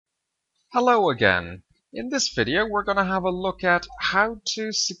Hello again. In this video, we're going to have a look at how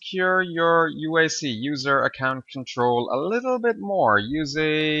to secure your UAC, user account control, a little bit more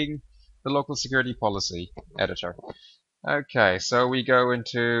using the local security policy editor. Okay, so we go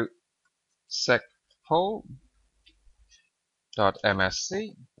into Secpol.msc.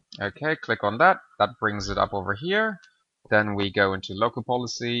 Okay, click on that. That brings it up over here. Then we go into local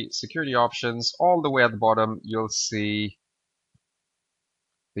policy, security options. All the way at the bottom, you'll see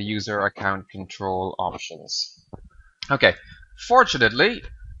the user account control options. Okay, fortunately,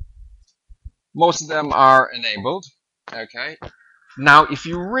 most of them are enabled. Okay, now if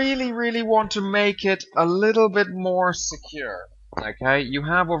you really want to make it a little bit more secure, okay, you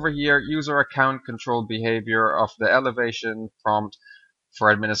have over here user account control behavior of the elevation prompt for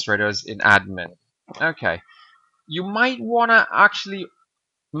administrators in admin. Okay, you might want to actually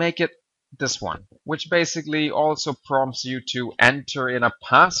make it this one, which basically also prompts you to enter in a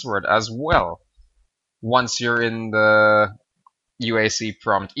password as well once you're in the UAC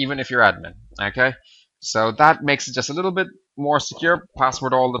prompt, even if you're admin. Okay, so that makes it just a little bit more secure.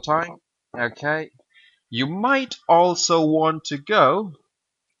 Password all the time. Okay, you might also want to go.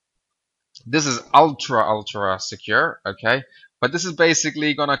 This is ultra secure. Okay, but this is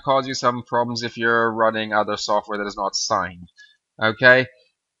basically gonna cause you some problems if you're running other software that is not signed. Okay,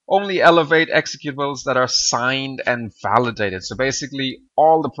 only elevate executables that are signed and validated. So basically,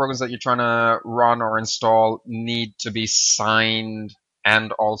 all the programs that you're trying to run or install need to be signed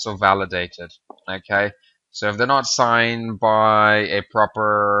and also validated. Okay, so if they're not signed by a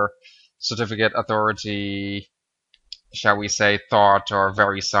proper certificate authority, shall we say, thought or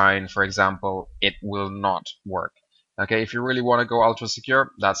VeriSign, for example, it will not work. Okay, if you really want to go ultra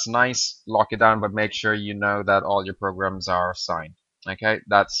secure, that's nice. Lock it down, but make sure you know that all your programs are signed. Okay,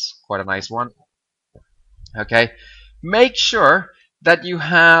 that's quite a nice one. Okay, make sure that you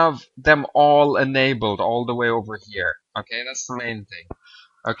have them all enabled all the way over here. Okay, that's the main thing.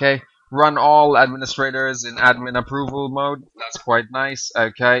 Okay, run all administrators in admin approval mode. That's quite nice.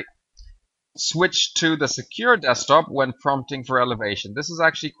 Okay, switch to the secure desktop when prompting for elevation. This is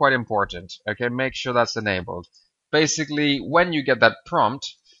actually quite important. Okay, make sure that's enabled. Basically, when you get that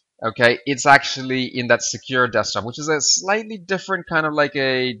prompt, okay, it's actually in that secure desktop, which is a slightly different kind of like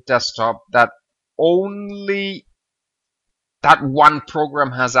a desktop that only that one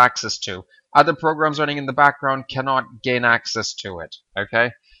program has access to. Other programs running in the background cannot gain access to it.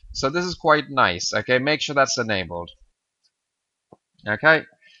 Okay, so this is quite nice. Okay, make sure that's enabled. Okay,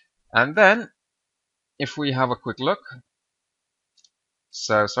 and then if we have a quick look,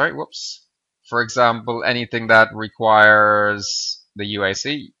 so sorry, whoops. For example, anything that requires the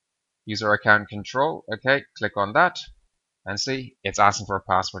UAC, user account control, okay, click on that and see, it's asking for a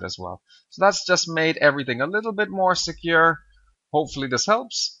password as well. So that's just made everything a little bit more secure. Hopefully this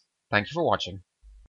helps. Thank you for watching.